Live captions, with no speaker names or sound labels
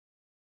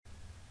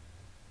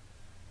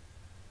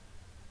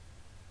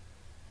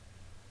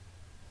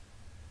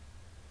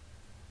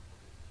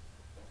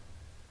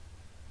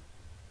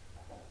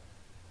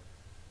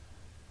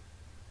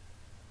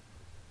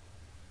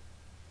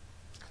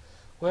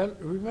Well,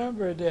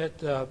 remember that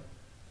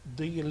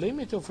the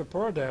limit of a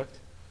product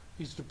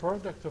is the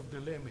product of the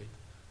limit.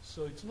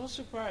 So it's no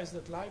surprise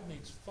that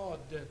Leibniz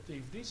thought that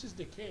if this is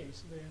the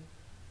case, then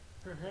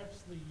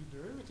perhaps the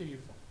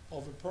derivative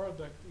of a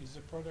product is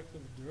a product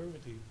of a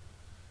derivative.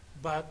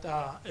 But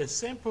a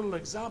simple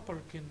example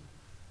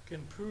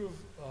can prove,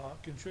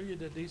 can show you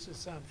that this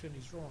assumption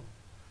is wrong.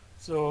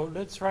 So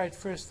let's write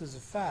first as a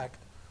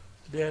fact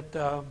that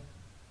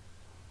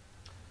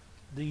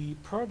the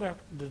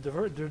product, the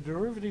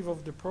derivative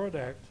of the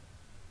product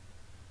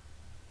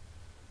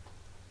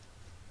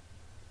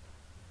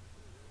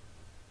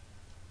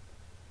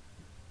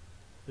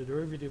the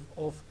derivative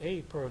of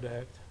a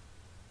product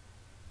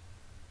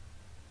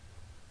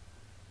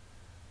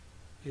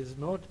is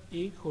not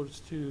equals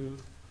to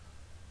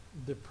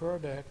the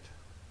product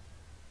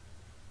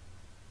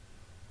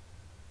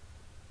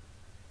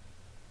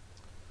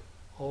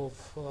of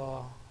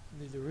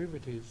the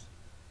derivatives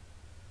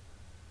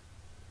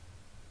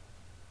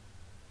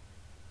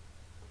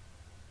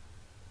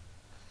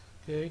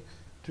okay.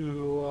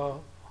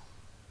 To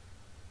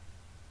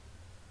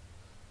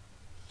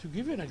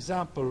give you an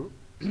example,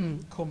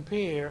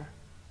 compare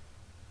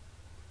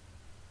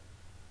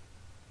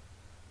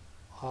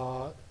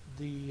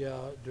the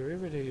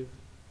derivative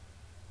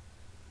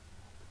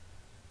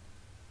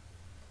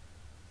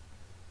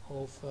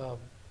of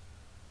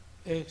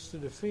x to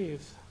the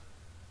fifth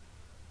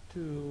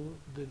to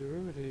the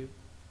derivative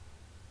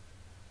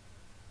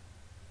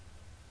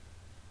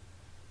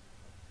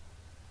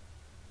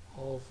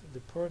of the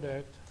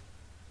product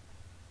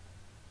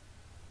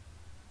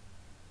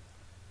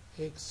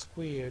x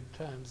squared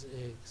times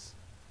x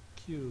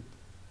cubed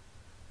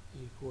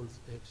equals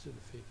x to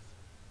the fifth.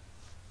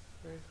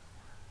 Right?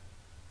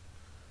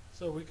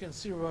 So we can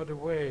see right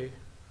away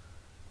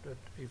that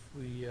if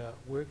we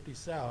work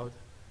this out,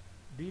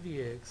 d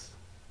dx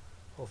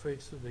of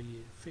x to the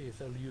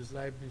fifth, I'll use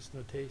Leibniz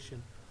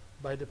notation,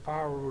 by the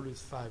power rule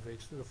is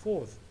 5x to the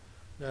fourth.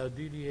 Now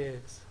d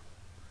dx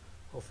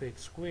of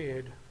x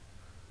squared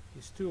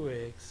is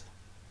 2x,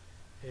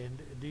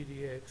 and d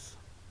dx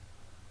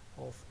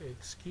of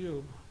x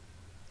cubed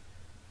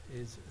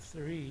is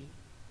 3x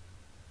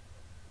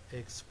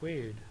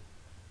squared.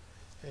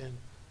 And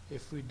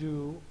if we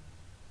do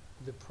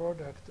the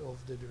product of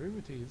the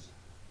derivatives,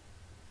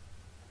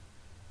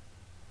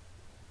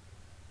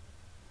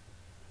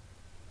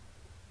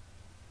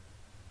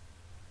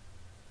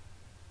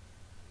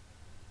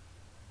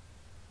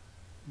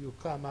 you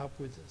come up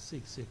with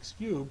 6x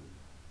cubed,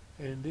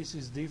 and this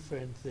is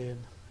different than,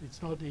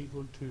 it's not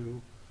equal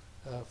to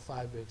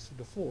 5x to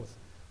the fourth.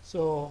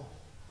 So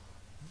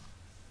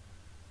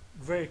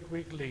very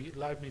quickly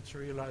Leibniz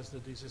realized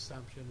that this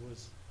assumption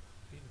was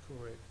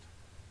incorrect.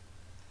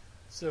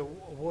 So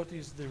what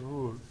is the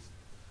rule?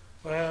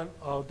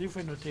 Well,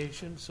 different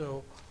notation.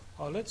 So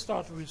let's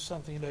start with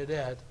something like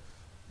that.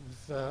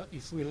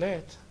 If we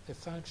let a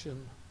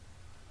function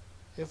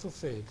f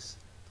of x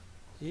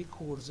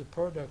equals the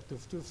product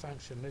of two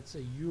functions, let's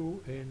say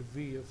u and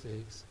v of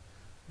x,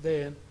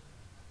 then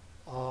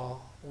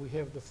we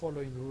have the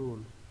following rule.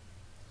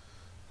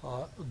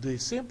 The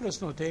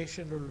simplest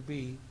notation will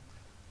be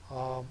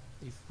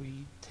if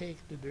we take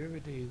the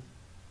derivative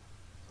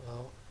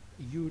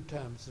u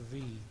times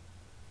v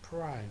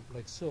prime,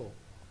 like so.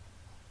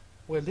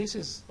 Well, this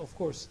is, of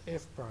course,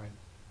 f prime,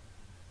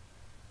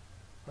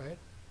 right?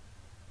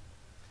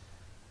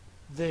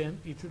 Then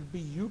it will be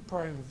u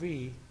prime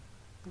v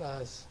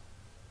plus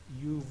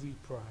u v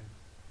prime.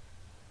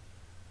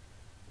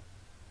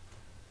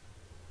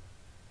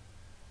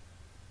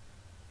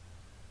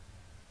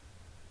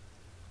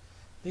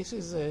 This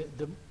is a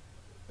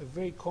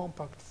very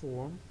compact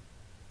form.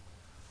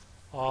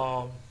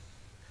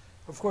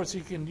 Of course,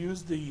 you can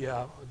use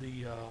the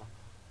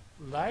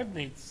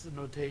Leibniz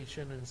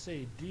notation and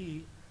say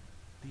d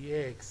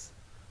dx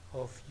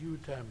of u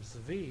times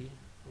v,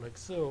 like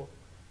so,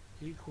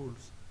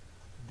 equals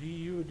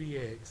du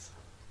dx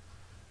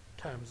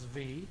times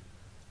v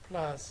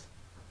plus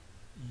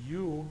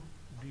u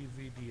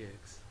dv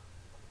dx.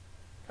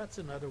 That's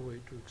another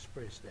way to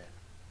express that.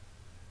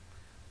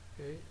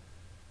 Okay.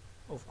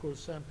 Of course,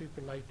 some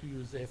people like to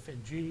use f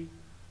and g,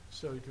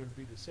 so it will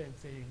be the same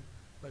thing,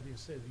 but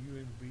instead of u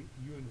and v,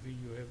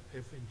 you have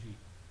f and g.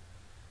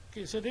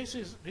 Okay, so this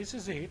is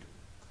it,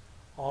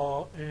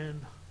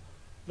 and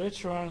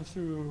let's run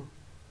through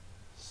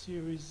a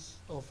series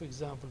of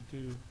examples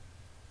to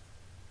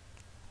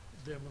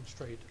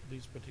demonstrate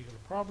this particular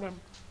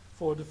problem.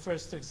 For the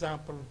first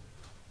example,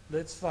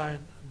 let's find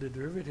the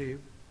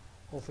derivative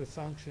of a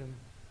function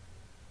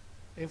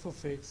f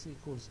of x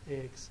equals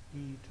x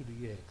e to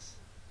the x.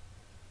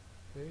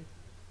 Okay.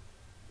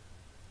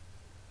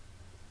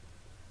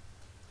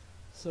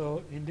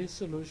 So in this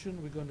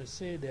solution, we're going to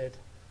say that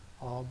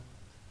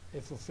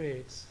f of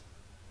x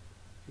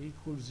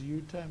equals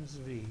u times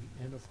v,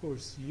 and of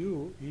course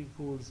u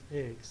equals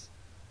x,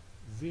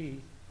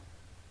 v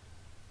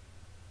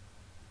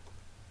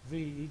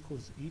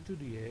equals e to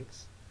the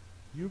x,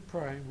 u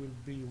prime will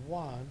be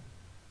 1,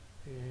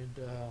 and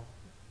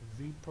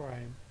v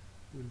prime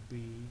will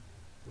be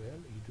Well,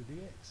 e to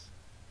the x.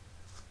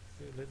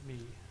 Okay, let me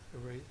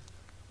erase,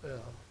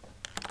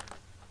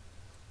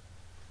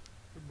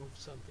 remove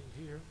something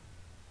here.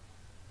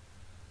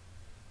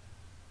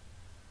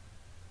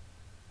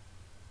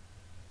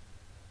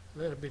 A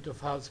little bit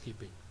of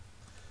housekeeping.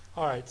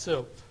 All right,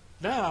 so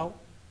now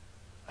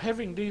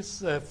having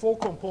these four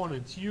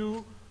components,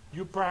 u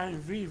prime,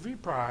 v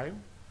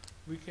prime,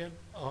 we can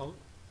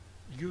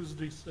use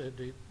this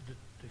the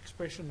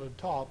expression on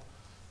top.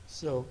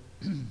 So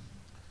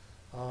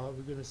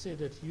we're going to say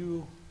that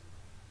u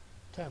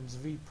times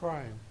v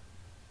prime.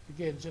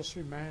 Again, just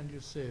remind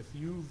yourself,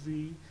 u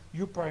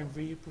prime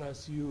v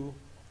plus u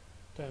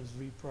times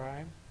v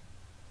prime.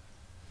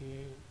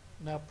 And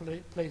now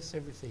place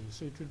everything.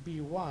 So it will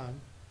be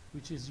 1,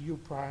 which is u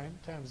prime,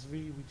 times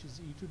v, which is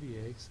e to the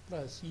x,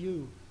 plus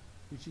u,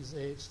 which is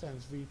x,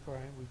 times v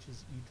prime, which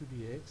is e to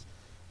the x.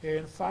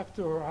 And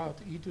factor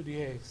out e to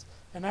the x.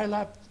 And I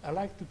like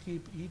to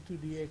keep e to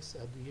the x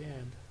at the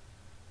end.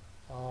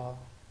 And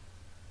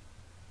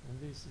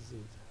this is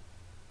it.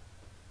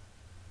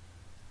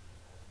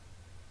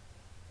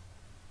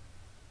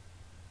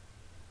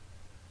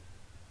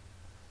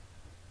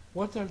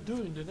 What I'll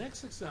do in the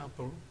next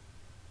example,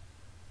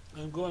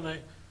 I'm going to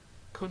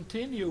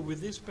continue with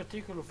this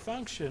particular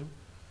function,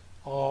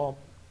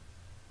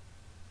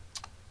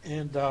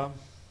 and I'll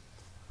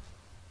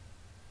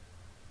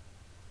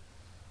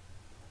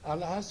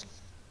ask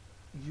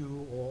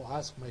you, or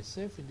ask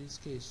myself in this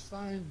case,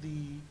 find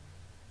the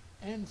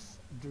nth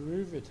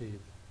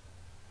derivative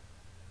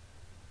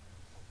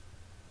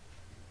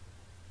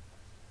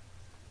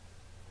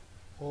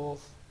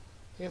of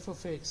f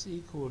of x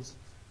equals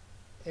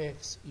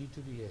x e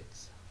to the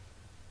x.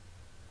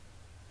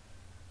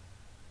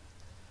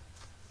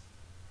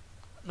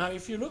 Now,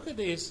 if you look at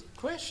this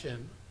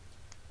question,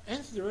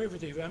 nth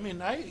derivative, I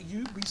mean,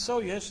 we saw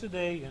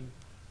yesterday and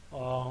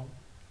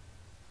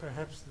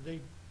perhaps the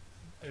day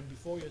and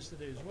before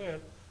yesterday as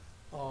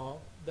well,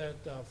 that,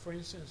 for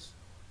instance,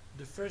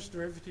 the first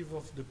derivative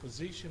of the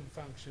position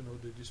function or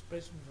the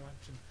displacement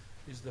function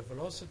is the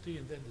velocity,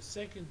 and then the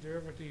second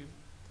derivative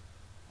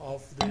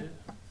of the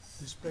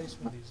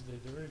displacement is the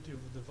derivative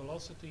of the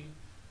velocity,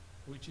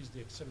 which is the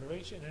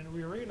acceleration. And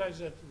we realize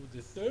that with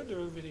the third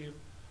derivative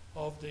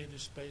of the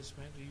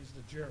displacement is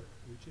the jerk,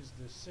 which is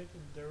the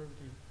second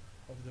derivative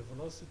of the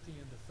velocity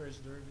and the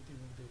first derivative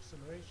of the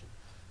acceleration.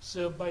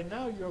 So by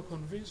now you're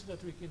convinced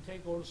that we can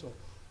take also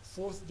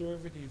fourth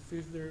derivative,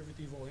 fifth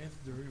derivative, or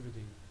nth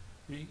derivative.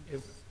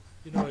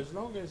 As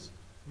long as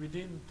we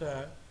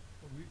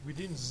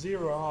didn't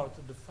zero out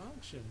the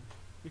function,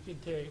 we can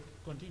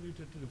continue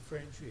to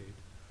differentiate.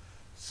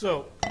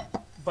 So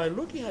by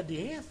looking at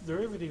the nth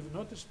derivative,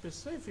 not the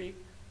specific,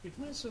 it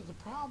means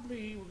that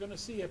probably we're going to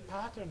see a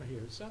pattern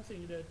here,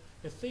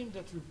 a thing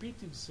that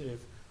repeats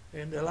itself,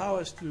 and allow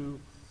us to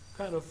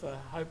kind of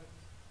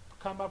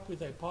come up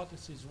with a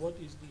hypothesis, what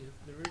is the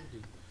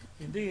derivative.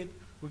 Indeed,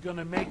 we're going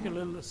to make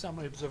some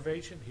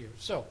observation here.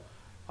 So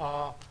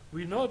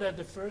we know that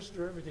the first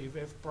derivative,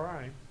 f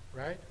prime,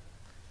 right?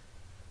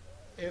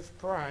 F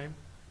prime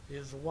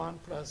is 1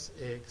 plus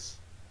x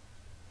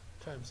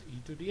times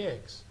e to the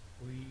x,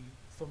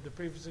 from the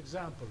previous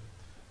example.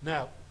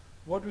 Now,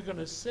 what we're going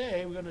to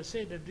say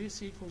that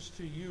this equals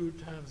to u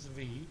times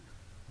v,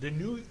 the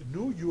new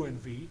u and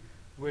v,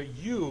 where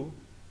u,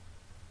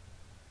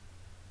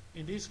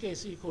 in this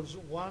case, equals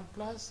 1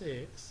 plus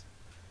x.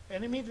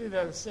 And immediately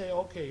I'll say,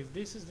 okay, if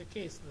this is the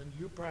case, then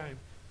u prime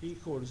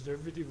equals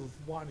derivative of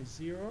 1 is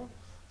 0,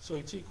 so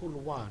it's equal to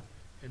 1.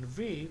 And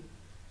v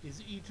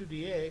is e to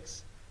the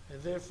x,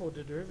 and therefore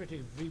the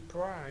derivative v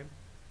prime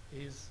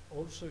is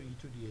also e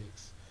to the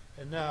x.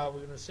 And now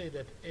we're going to say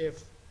that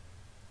f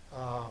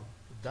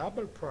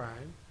double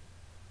prime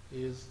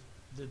is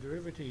the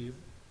derivative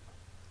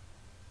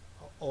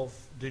of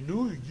the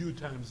new u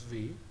times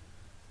v.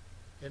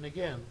 And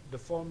again, the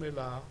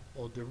formula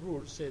or the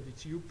rule said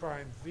it's u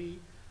prime v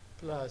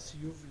plus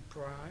uv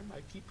prime.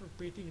 I keep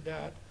repeating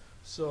that,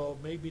 so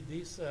maybe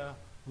this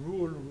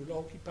rule will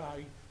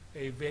occupy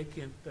a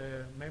vacant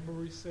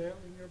memory cell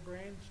in your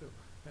brain,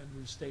 and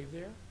will stay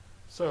there.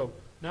 So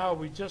now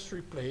we just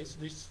replace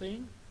this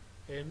thing,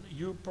 and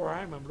u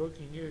prime, I'm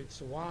looking here,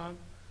 it's 1,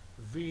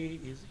 v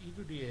is e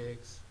to the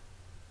x,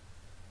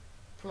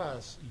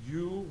 plus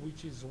u,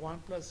 which is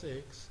 1 plus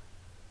x,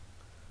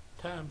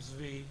 times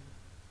v,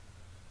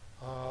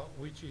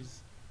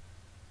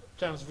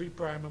 times v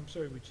prime,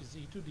 which is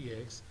e to the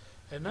x.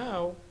 And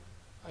now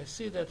I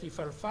see that if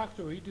I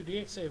factor e to the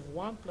x, I have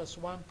 1 plus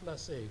 1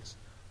 plus x,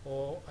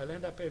 or I'll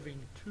end up having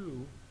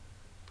 2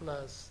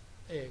 plus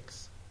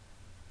x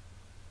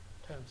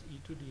times e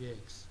to the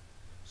x.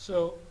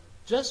 So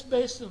just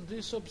based on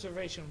this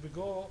observation,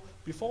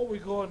 before we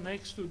go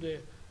next to the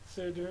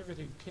third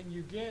derivative, can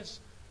you guess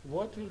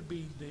what will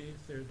be the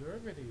third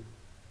derivative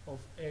of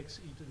x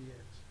e to the x?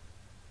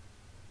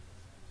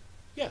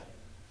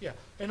 Yeah.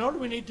 And all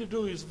we need to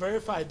do is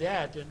verify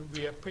that, and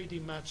we are pretty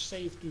much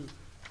safe to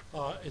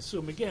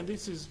assume. Again,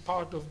 this is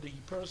part of the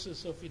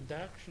process of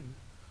induction,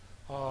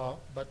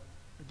 but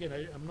again,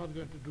 I'm not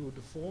going to do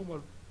the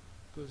formal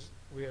because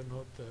we are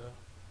not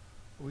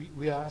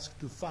we are asked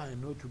to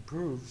find, not to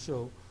prove.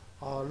 So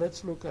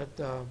let's look at,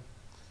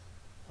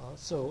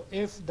 so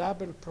f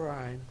double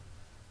prime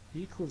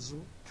equals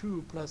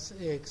 2 plus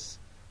x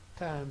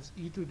times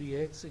e to the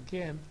x.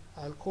 Again,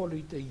 I'll call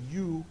it a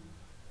u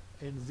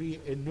and v,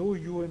 and no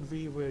u and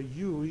v, where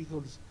u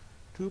equals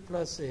 2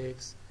 plus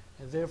x,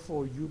 and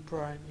therefore u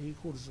prime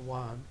equals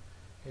 1,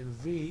 and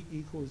v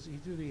equals e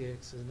to the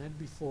x, and then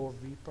before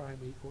v prime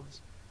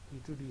equals e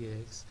to the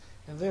x,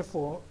 and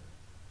therefore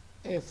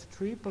f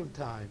triple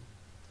time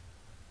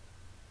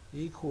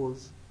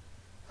equals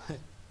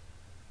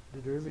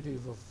the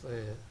derivative of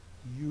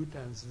u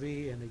times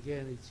v, and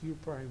again it's u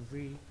prime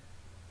v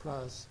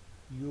plus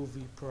u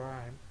v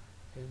prime,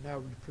 and now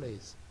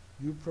replace.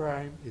 U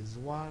prime is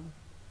 1,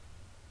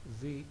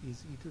 v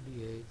is e to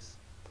the x,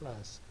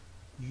 plus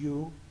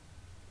u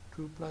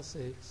 2 plus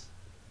x,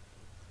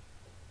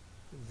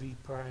 v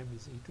prime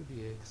is e to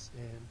the x,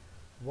 and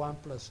 1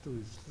 plus 2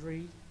 is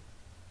 3,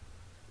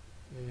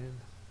 and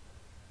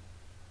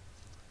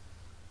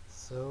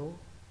so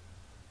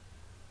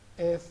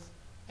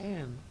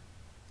fn,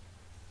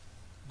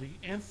 the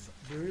nth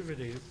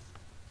derivative,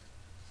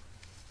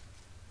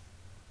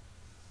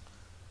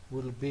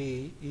 will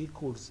be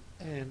equals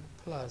n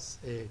plus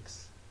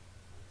x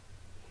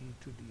e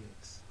to the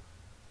x.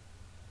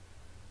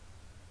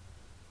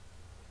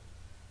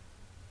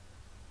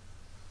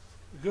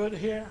 Good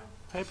here?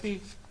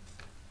 Happy?